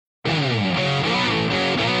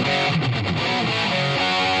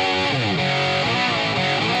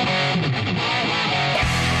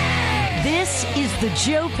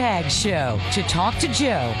Joe Pags Show. To talk to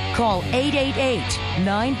Joe, call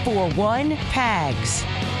 888-941-PAGS.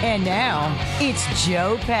 And now, it's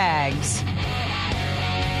Joe Pags.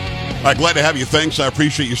 All right, glad to have you. Thanks. I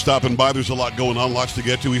appreciate you stopping by. There's a lot going on, lots to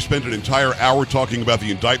get to. We spent an entire hour talking about the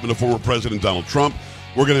indictment of former President Donald Trump.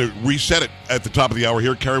 We're going to reset it at the top of the hour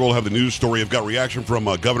here. Carrie will have the news story. I've got reaction from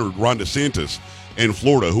Governor Ron DeSantis in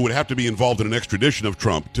Florida, who would have to be involved in an extradition of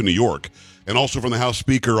Trump to New York. And also from the House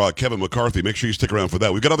Speaker, Kevin McCarthy. Make sure you stick around for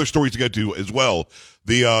that. We've got other stories to get to as well.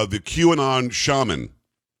 The QAnon shaman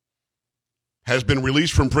has been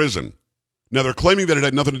released from prison. Now, they're claiming that it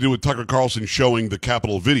had nothing to do with Tucker Carlson showing the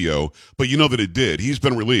Capitol video, but you know that it did. He's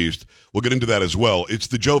been released. We'll get into that as well. It's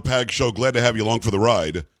the Joe Pags Show. Glad to have you along for the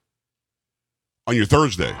ride on your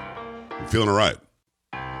Thursday. You feeling all right?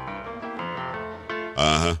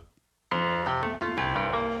 Uh-huh.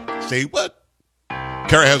 Say what?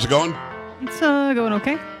 Carrie, how's it going? It's going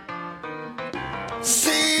okay.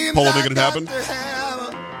 Polo making it happen?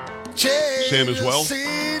 Sam as well?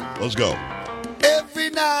 Let's go.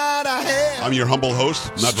 I'm your humble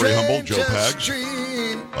host, not very humble, Joe Pags.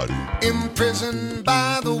 Imprisoned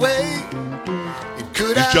by the way.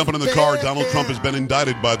 He's jumping in the car. Donald Trump has been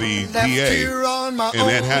indicted by the DA in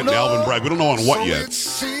Manhattan, Alvin Bragg. We don't know on what yet.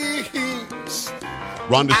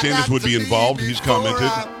 Ron DeSantis would be involved. He's commented.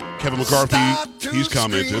 Kevin McCarthy, he's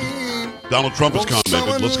commented. Donald Trump has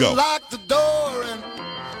commented. Let's go. Locked the door and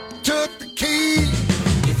took the key.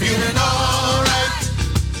 You're feeling all right.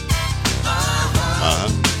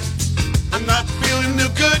 I'm not feeling too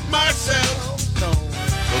good myself.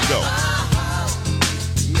 Let's go.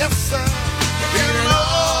 Yes, sir. Feeling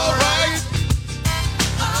all right.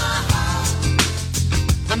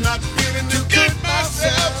 I'm not feeling too good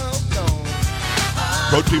myself.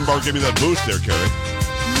 Protein bar gave me that boost there, Carrie.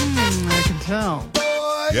 I can tell.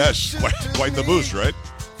 Yes, quite the boost, right?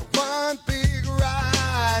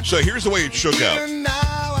 So here's the way it shook out.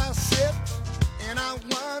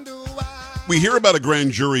 We hear about a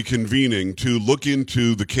grand jury convening to look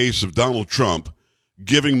into the case of Donald Trump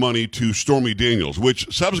giving money to Stormy Daniels,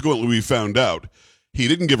 which subsequently we found out he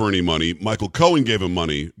didn't give her any money. Michael Cohen gave her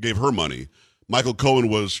money. Michael Cohen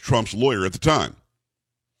was Trump's lawyer at the time.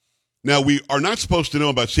 Now, we are not supposed to know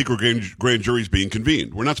about secret grand juries being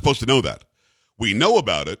convened. We're not supposed to know that. We know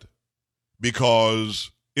about it because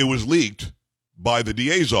it was leaked by the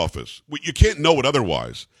DA's office. You can't know it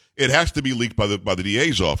otherwise. It has to be leaked by the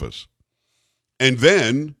DA's office. And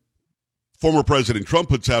then former President Trump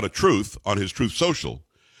puts out a truth on his Truth Social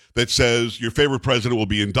that says your favorite president will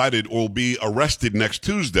be indicted or will be arrested next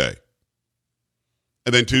Tuesday.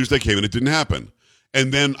 And then Tuesday came and it didn't happen.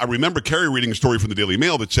 And then I remember Carrie reading a story from the Daily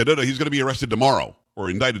Mail that said, oh, no, he's going to be arrested tomorrow or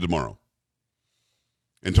indicted tomorrow.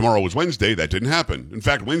 And tomorrow was Wednesday. That didn't happen. In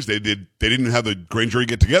fact, Wednesday, they didn't have the grand jury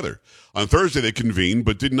get together. On Thursday, they convened,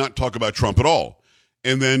 but did not talk about Trump at all.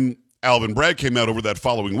 And then Alvin Bragg came out over that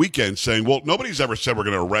following weekend saying, well, nobody's ever said we're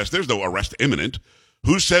going to arrest. There's no arrest imminent.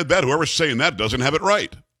 Who said that? Whoever's saying that doesn't have it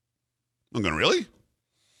right. I'm going, really?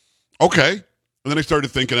 Okay. And then I started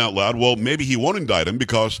thinking out loud, well, maybe he won't indict him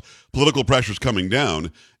because political pressure's coming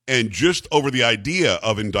down. And just over the idea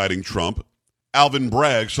of indicting Trump, Alvin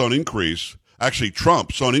Bragg saw an increase. Actually,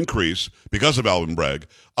 Trump saw an increase because of Alvin Bragg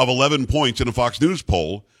of 11 points in a Fox News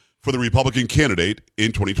poll for the Republican candidate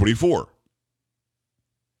in 2024.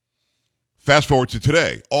 Fast forward to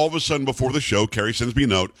today. All of a sudden before the show, Carrie sends me a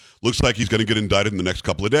note. Looks like he's going to get indicted in the next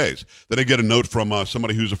couple of days. Then I get a note from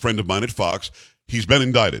somebody who's a friend of mine at Fox. He's been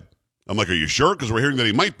indicted. I'm like, are you sure? Because we're hearing that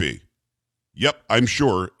he might be. Yep, I'm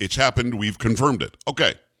sure. It's happened. We've confirmed it.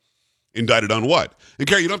 Okay. Indicted on what? And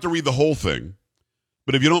Carrie, you don't have to read the whole thing.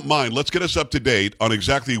 But if you don't mind, let's get us up to date on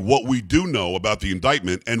exactly what we do know about the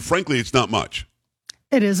indictment. And frankly, it's not much.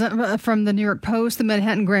 It is from the New York Post. The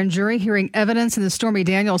Manhattan grand jury hearing evidence in the Stormy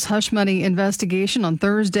Daniels hush money investigation on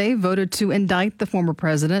Thursday voted to indict the former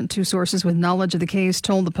president. Two sources with knowledge of the case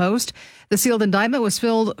told the Post. The sealed indictment was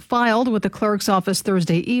filed with the clerk's office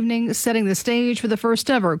Thursday evening, setting the stage for the first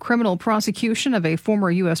ever criminal prosecution of a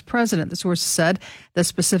former U.S. president. The sources said the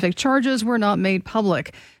specific charges were not made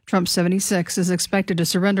public. Trump, 76, is expected to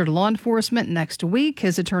surrender to law enforcement next week.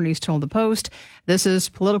 His attorneys told the Post this is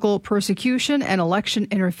political persecution and election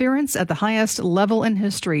interference at the highest level in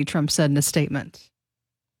history, Trump said in a statement.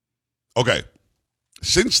 Okay.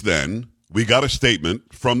 Since then, we got a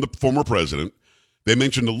statement from the former president. They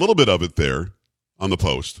mentioned a little bit of it there on the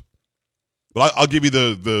Post. But I'll give you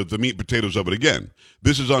the meat and potatoes of it again.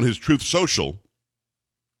 This is on his Truth Social.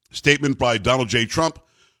 Statement by Donald J. Trump,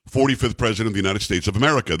 45th President of the United States of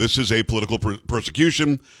America. This is a political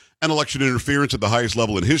persecution and election interference at the highest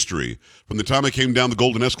level in history. From the time I came down the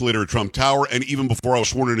golden escalator at Trump Tower and even before I was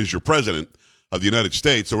sworn in as your president, of the United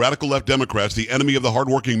States, the radical left Democrats, the enemy of the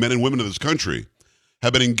hardworking men and women of this country,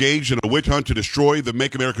 have been engaged in a witch hunt to destroy the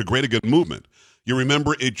Make America Great Again movement. You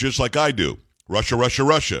remember it just like I do. Russia, Russia,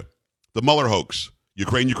 Russia. The Mueller hoax.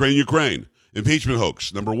 Ukraine, Ukraine, Ukraine. Impeachment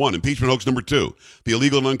hoax, number one. Impeachment hoax, number two. The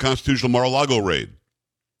illegal and unconstitutional Mar-a-Lago raid.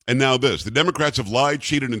 And now this. The Democrats have lied,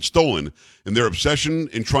 cheated, and stolen in their obsession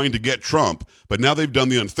in trying to get Trump, but now they've done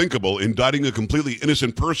the unthinkable, indicting a completely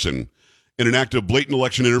innocent person in an act of blatant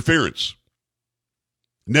election interference.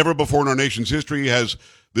 Never before in our nation's history has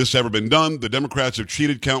this ever been done. The Democrats have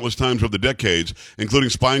cheated countless times over the decades, including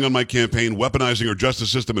spying on my campaign, weaponizing our justice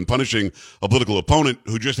system, and punishing a political opponent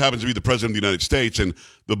who just happens to be the president of the United States and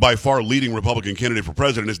the by far leading Republican candidate for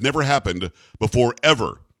president. Has never happened before,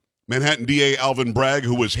 ever. Manhattan DA Alvin Bragg,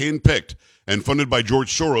 who was handpicked and funded by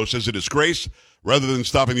George Soros, as a disgrace. Rather than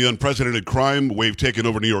stopping the unprecedented crime wave taken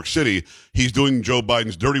over New York City, he's doing Joe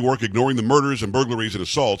Biden's dirty work, ignoring the murders and burglaries and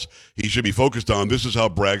assaults he should be focused on. This is how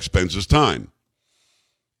Bragg spends his time.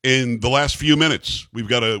 In the last few minutes, we've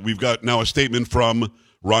got now a statement from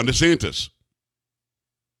Ron DeSantis.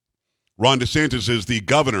 Ron DeSantis is the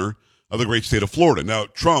governor of the great state of Florida. Now,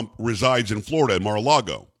 Trump resides in Florida at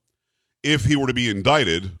Mar-a-Lago. If he were to be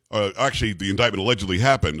indicted, actually the indictment allegedly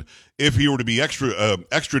happened, if he were to be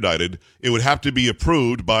extradited, it would have to be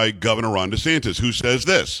approved by Governor Ron DeSantis, who says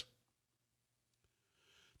this: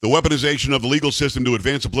 the weaponization of the legal system to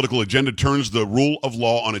advance a political agenda turns the rule of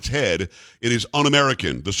law on its head. It is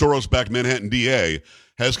un-American. The Soros-backed Manhattan DA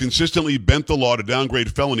has consistently bent the law to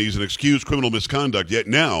downgrade felonies and excuse criminal misconduct, yet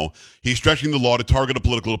now he's stretching the law to target a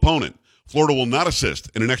political opponent. Florida will not assist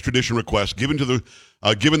in an extradition request given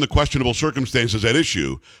the questionable circumstances at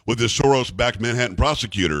issue with this Soros-backed Manhattan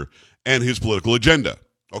prosecutor and his political agenda.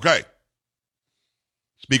 Okay.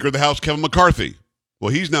 Speaker of the House, Kevin McCarthy.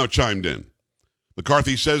 Well, he's now chimed in.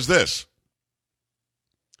 McCarthy says this: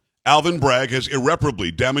 Alvin Bragg has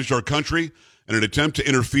irreparably damaged our country in an attempt to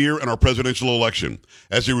interfere in our presidential election.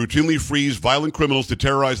 As he routinely frees violent criminals to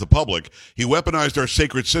terrorize the public, he weaponized our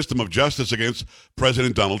sacred system of justice against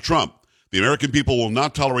President Donald Trump. The American people will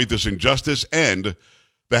not tolerate this injustice, and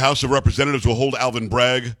the House of Representatives will hold Alvin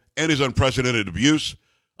Bragg and his unprecedented abuse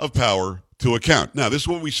of power to account. Now, this is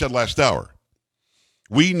what we said last hour.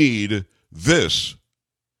 We need this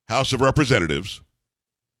House of Representatives,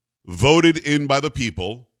 voted in by the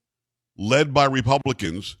people, led by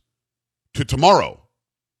Republicans, to tomorrow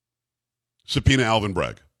subpoena Alvin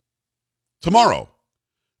Bragg. Tomorrow.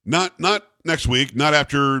 Not next week, not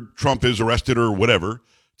after Trump is arrested or whatever.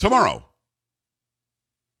 Tomorrow.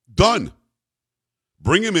 Done.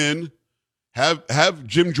 Bring him in. Have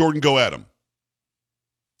Jim Jordan go at him.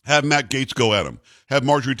 Have Matt Gaetz go at him. Have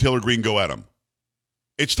Marjorie Taylor Greene go at him.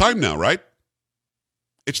 It's time now, right?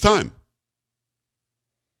 It's time.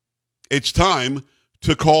 It's time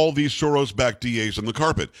to call these Soros-backed DAs on the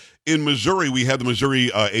carpet. In Missouri, we had the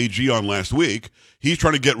Missouri AG on last week. He's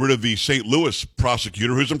trying to get rid of the St. Louis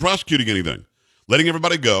prosecutor who isn't prosecuting anything. Letting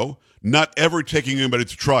everybody go, not ever taking anybody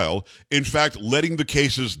to trial. In fact, letting the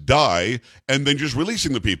cases die and then just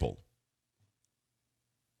releasing the people.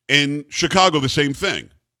 In Chicago, the same thing.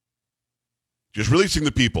 Just releasing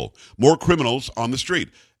the people. More criminals on the street.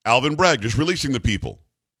 Alvin Bragg just releasing the people.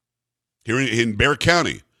 Here in Bexar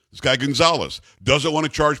County, this guy Gonzalez doesn't want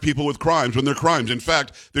to charge people with crimes when they're crimes. In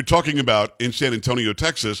fact, they're talking about, in San Antonio,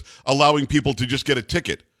 Texas, allowing people to just get a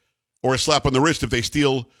ticket or a slap on the wrist if they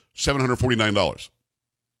steal $749.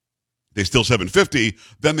 They steal $750,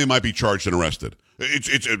 then they might be charged and arrested.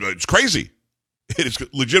 It's crazy. It is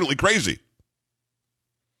legitimately crazy.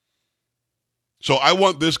 So I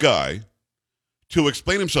want this guy to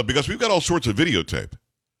explain himself, because we've got all sorts of videotape.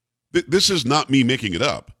 This is not me making it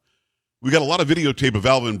up. We got a lot of videotape of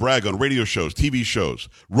Alvin Bragg on radio shows, TV shows,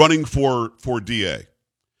 running for DA,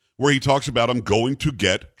 where he talks about, I'm going to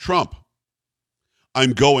get Trump.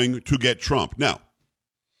 I'm going to get Trump. Now,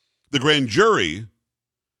 the grand jury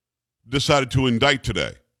decided to indict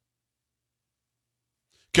today.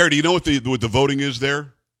 Carrie, do you know what the voting is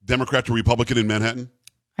there? Democrat to Republican in Manhattan?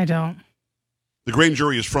 I don't. The grand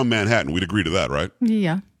jury is from Manhattan. We'd agree to that, right?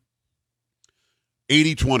 Yeah.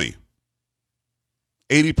 80-20.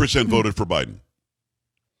 80% voted for Biden.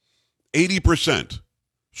 80%.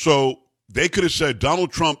 So they could have said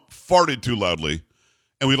Donald Trump farted too loudly,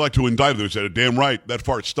 and we'd like to indict him. They said, damn right, that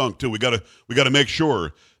fart stunk too. We got to make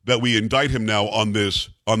sure that we indict him now on this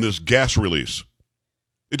gas release.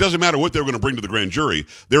 It doesn't matter what they're going to bring to the grand jury.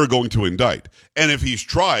 They're going to indict. And if he's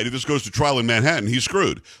tried, if this goes to trial in Manhattan, he's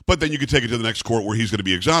screwed. But then you can take it to the next court where he's going to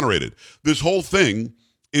be exonerated. This whole thing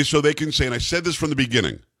is so they can say, and I said this from the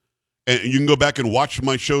beginning, and you can go back and watch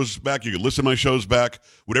my shows back. You can listen to my shows back,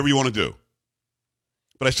 whatever you want to do.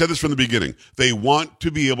 But I said this from the beginning. They want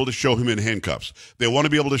to be able to show him in handcuffs. They want to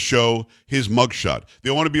be able to show his mugshot.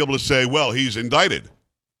 They want to be able to say, well, he's indicted.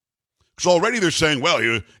 Because already they're saying, well,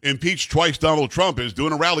 he impeached twice Donald Trump is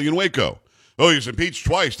doing a rally in Waco. Oh, he's impeached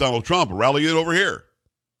twice Donald Trump, rallying over here.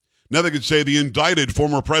 Now they could say the indicted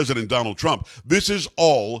former president Donald Trump. This is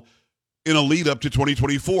all in a lead up to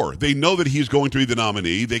 2024. They know that he's going to be the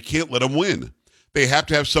nominee. They can't let him win. They have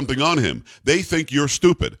to have something on him. They think you're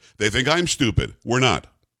stupid. They think I'm stupid. We're not.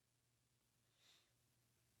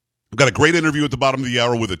 I've got a great interview at the bottom of the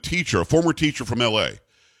hour with a teacher, a former teacher from L.A.,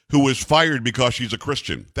 who was fired because she's a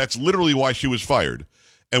Christian. That's literally why she was fired.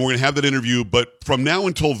 And we're going to have that interview. But from now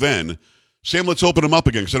until then, Sam, let's open them up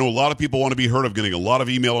again, because I know a lot of people want to be heard. I'm getting a lot of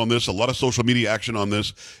email on this, a lot of social media action on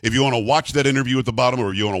this. If you want to watch that interview at the bottom,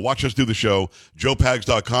 or you want to watch us do the show,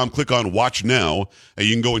 joepags.com, click on Watch Now, and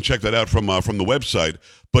you can go and check that out from the website.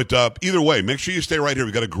 But either way, make sure you stay right here.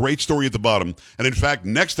 We've got a great story at the bottom. And in fact,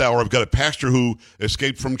 next hour, I've got a pastor who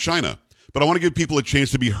escaped from China. But I want to give people a chance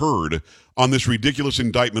to be heard on this ridiculous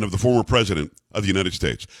indictment of the former president of the United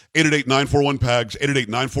States. 888-941-PAGS,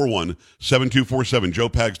 888-941-7247,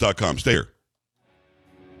 joepags.com. Stay here.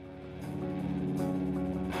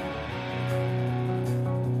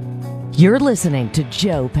 You're listening to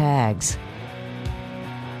Joe Pags.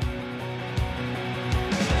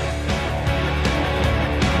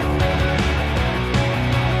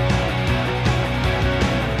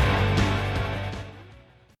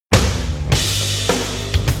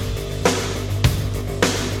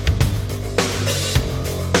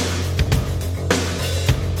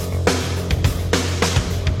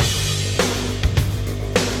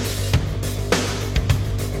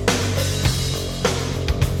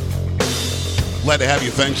 Glad to have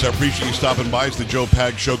you. Thanks. I appreciate you stopping by. It's the Joe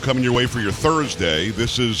Pags Show coming your way for your Thursday.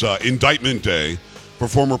 This is indictment day for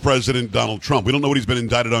former President Donald Trump. We don't know what he's been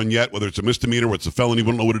indicted on yet, whether it's a misdemeanor or it's a felony. We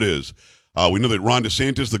don't know what it is. We know that Ron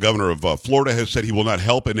DeSantis, the governor of Florida, has said he will not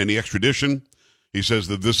help in any extradition. He says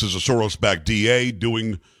that this is a Soros-backed DA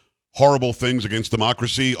doing horrible things against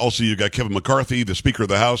democracy. Also, you got Kevin McCarthy, the Speaker of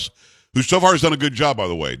the House, who so far has done a good job, by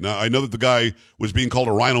the way. Now, I know that the guy was being called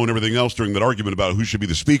a rhino and everything else during that argument about who should be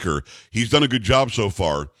the speaker. He's done a good job so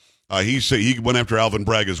far. He went after Alvin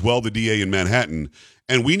Bragg as well, the DA in Manhattan.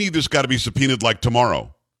 And we need this guy to be subpoenaed like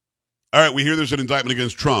tomorrow. All right, we hear there's an indictment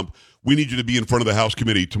against Trump. We need you to be in front of the House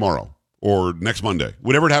committee tomorrow or next Monday,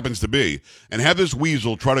 whatever it happens to be, and have this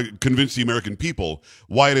weasel try to convince the American people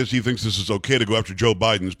why it is he thinks this is okay to go after Joe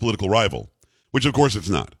Biden's political rival, which, of course, it's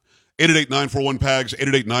not. 888-941-PAGS,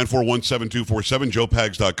 888-941-7247,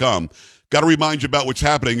 joepags.com. Got to remind you about what's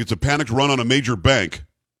happening. It's a panicked run on a major bank.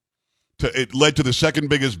 It led to the second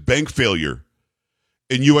biggest bank failure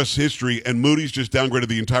in U.S. history, and Moody's just downgraded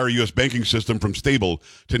the entire U.S. banking system from stable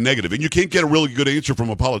to negative. And you can't get a really good answer from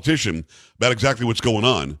a politician about exactly what's going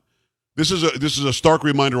on. This is a stark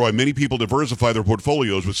reminder why many people diversify their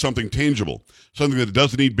portfolios with something tangible, something that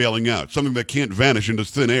doesn't need bailing out, something that can't vanish into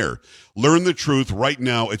thin air. Learn the truth right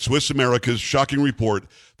now at Swiss America's shocking report,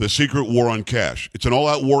 The Secret War on Cash. It's an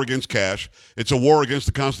all-out war against cash. It's a war against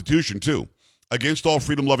the Constitution, too, against all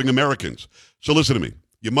freedom-loving Americans. So listen to me.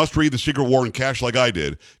 You must read The Secret War on Cash like I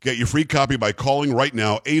did. Get your free copy by calling right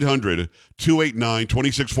now,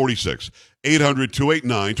 800-289-2646.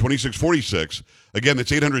 800-289-2646. Again,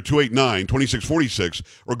 that's 800-289-2646.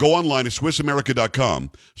 Or go online at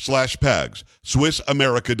SwissAmerica.com/PAGS.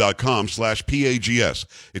 SwissAmerica.com/PAGS.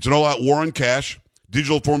 It's an all-out war on cash.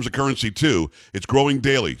 Digital forms of currency, too. It's growing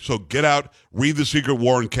daily. So get out, read The Secret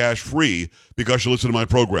War on Cash free because you listen to my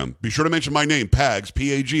program. Be sure to mention my name, PAGS,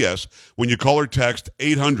 P-A-G-S, when you call or text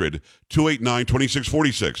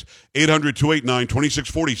 800-289-2646.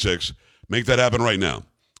 800-289-2646. Make that happen right now.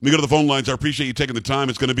 Let me go to the phone lines. I appreciate you taking the time.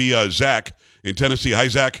 It's going to be Zach in Tennessee. Hi,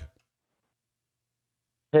 Zach.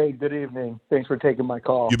 Hey, good evening. Thanks for taking my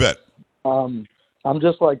call. You bet. I'm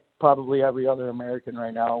just like probably every other American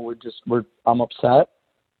right now. I'm upset.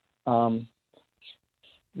 But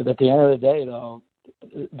at the end of the day, though,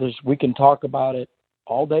 we can talk about it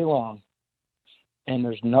all day long. And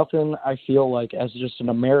there's nothing I feel like as just an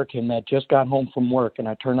American that just got home from work and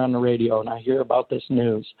I turn on the radio and I hear about this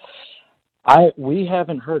news. We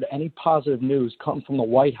haven't heard any positive news come from the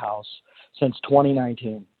White House since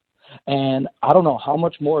 2019. And I don't know how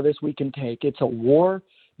much more of this we can take. It's a war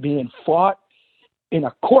being fought in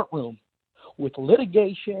a courtroom with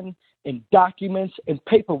litigation and documents and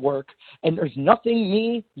paperwork, and there's nothing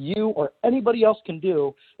me, you, or anybody else can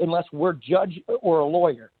do unless we're judge or a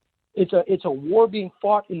lawyer. It's a war being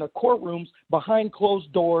fought in the courtrooms behind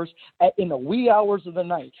closed doors in the wee hours of the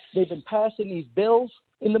night. They've been passing these bills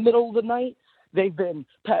in the middle of the night. They've been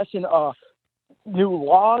passing new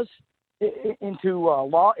laws into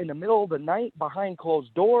law in the middle of the night behind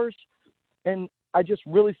closed doors. And I just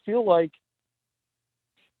really feel like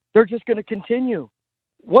they're just going to continue.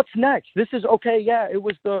 What's next? This is okay. Yeah, it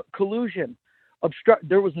was the collusion.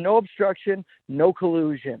 There was no obstruction, no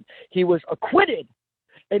collusion. He was acquitted,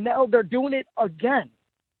 and now they're doing it again.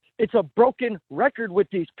 It's a broken record with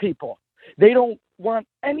these people. They don't want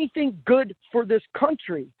anything good for this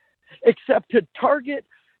country except to target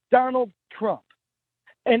Donald Trump.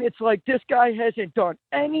 And it's like this guy hasn't done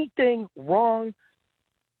anything wrong.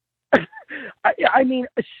 I mean,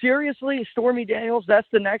 seriously, Stormy Daniels, that's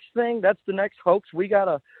the next thing. That's the next hoax.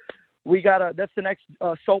 That's the next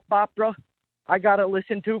soap opera I got to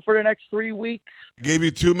listen to for the next 3 weeks. I gave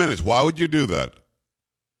you 2 minutes. Why would you do that?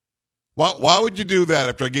 Why would you do that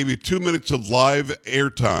after I gave you 2 minutes of live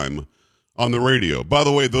airtime on the radio? By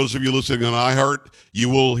the way, those of you listening on iHeart, you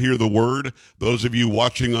will hear the word. Those of you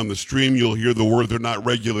watching on the stream, you'll hear the word. They're not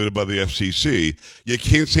regulated by the FCC. You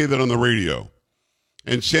can't say that on the radio.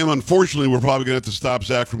 And Sam, unfortunately, we're probably going to have to stop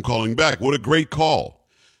Zach from calling back. What a great call.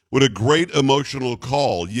 What a great emotional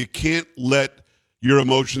call. You can't let your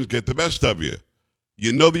emotions get the best of you.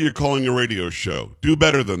 You know that you're calling a radio show. Do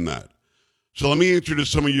better than that. So let me answer to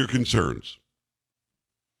some of your concerns.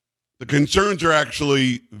 The concerns are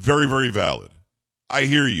actually very, very valid. I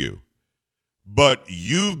hear you. But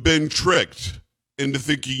you've been tricked into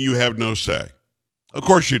thinking you have no say. Of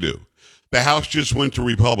course you do. The House just went to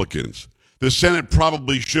Republicans. The Senate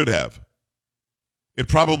probably should have. It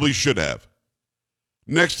probably should have.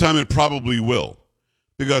 Next time it probably will.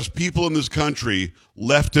 Because people in this country,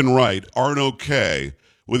 left and right, aren't okay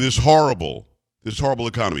with this horrible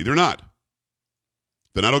economy. They're not.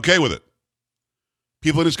 They're not okay with it.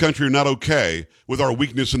 People in this country are not okay with our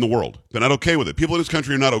weakness in the world. They're not okay with it. People in this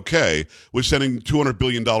country are not okay with sending $200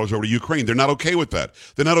 billion over to Ukraine. They're not okay with that.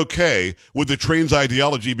 They're not okay with the trans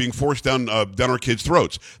ideology being forced down our kids'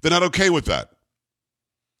 throats. They're not okay with that.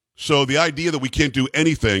 So the idea that we can't do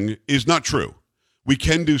anything is not true. We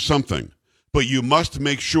can do something, but you must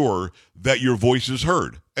make sure that your voice is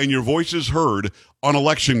heard, and your voice is heard on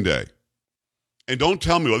Election Day. And don't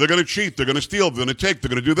tell me, well, they're going to cheat, they're going to steal, they're going to take, they're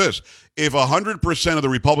going to do this. If 100% of the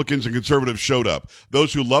Republicans and conservatives showed up,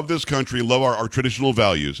 those who love this country, love our traditional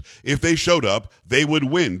values, if they showed up, they would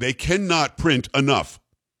win. They cannot print enough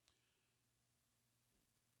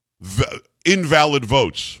invalid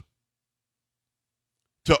votes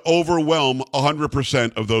to overwhelm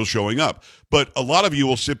 100% of those showing up. But a lot of you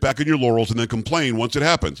will sit back on your laurels and then complain once it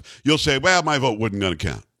happens. You'll say, well, my vote wasn't going to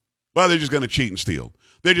count. Well, they're just going to cheat and steal.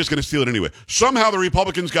 They're just going to steal it anyway. Somehow the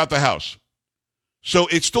Republicans got the House. So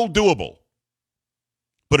it's still doable.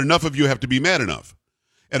 But enough of you have to be mad enough.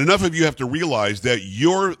 And enough of you have to realize that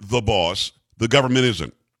you're the boss, the government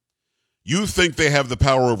isn't. You think they have the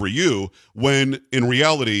power over you when, in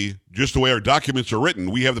reality, just the way our documents are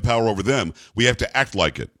written, we have the power over them. We have to act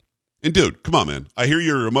like it. And, dude, come on, man. I hear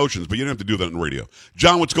your emotions, but you don't have to do that on the radio.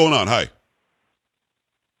 John, what's going on? Hi.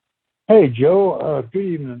 Hey, Joe. Good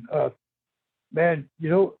evening. Man,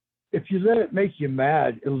 if you let it make you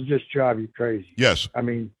mad, it'll just drive you crazy. Yes. I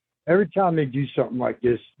mean, every time they do something like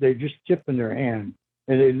this, they just tip in their hand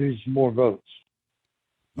and they lose more votes.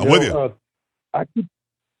 I'm with you. I keep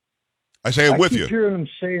you. Hearing them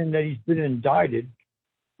saying that he's been indicted,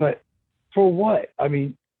 but for what? I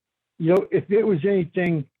mean, if it was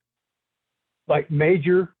anything like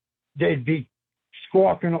major, they'd be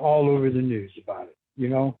squawking all over the news about it.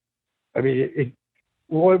 I mean,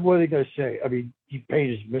 what are they going to say? I mean, he paid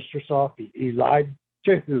his mistress off. He lied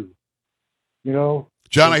to who?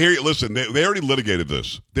 John, I hear you. Listen, they already litigated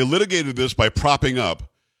this. They litigated this by propping up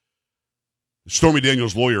Stormy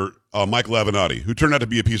Daniels' lawyer, Michael Avenatti, who turned out to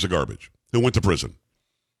be a piece of garbage, who went to prison.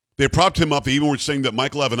 They propped him up. They even were saying that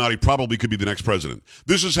Michael Avenatti probably could be the next president.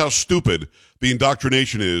 This is how stupid the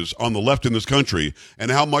indoctrination is on the left in this country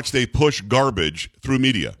and how much they push garbage through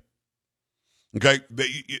media. Okay?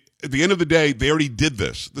 At the end of the day, they already did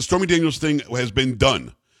this. The Stormy Daniels thing has been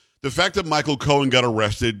done. The fact that Michael Cohen got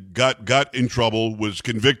arrested, got in trouble, was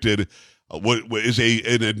convicted, is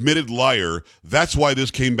an admitted liar, that's why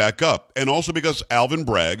this came back up. And also because Alvin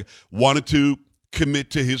Bragg wanted to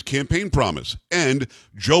commit to his campaign promise. And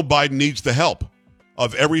Joe Biden needs the help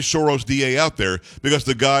of every Soros DA out there because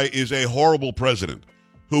the guy is a horrible president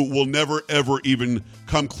who will never, ever even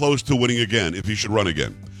come close to winning again if he should run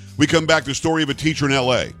again. We come back to the story of a teacher in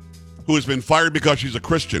L.A. who has been fired because she's a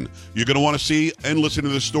Christian. You're going to want to see and listen to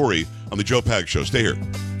this story on The Joe Pags Show. Stay here.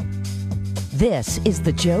 This is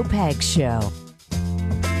The Joe Pags Show.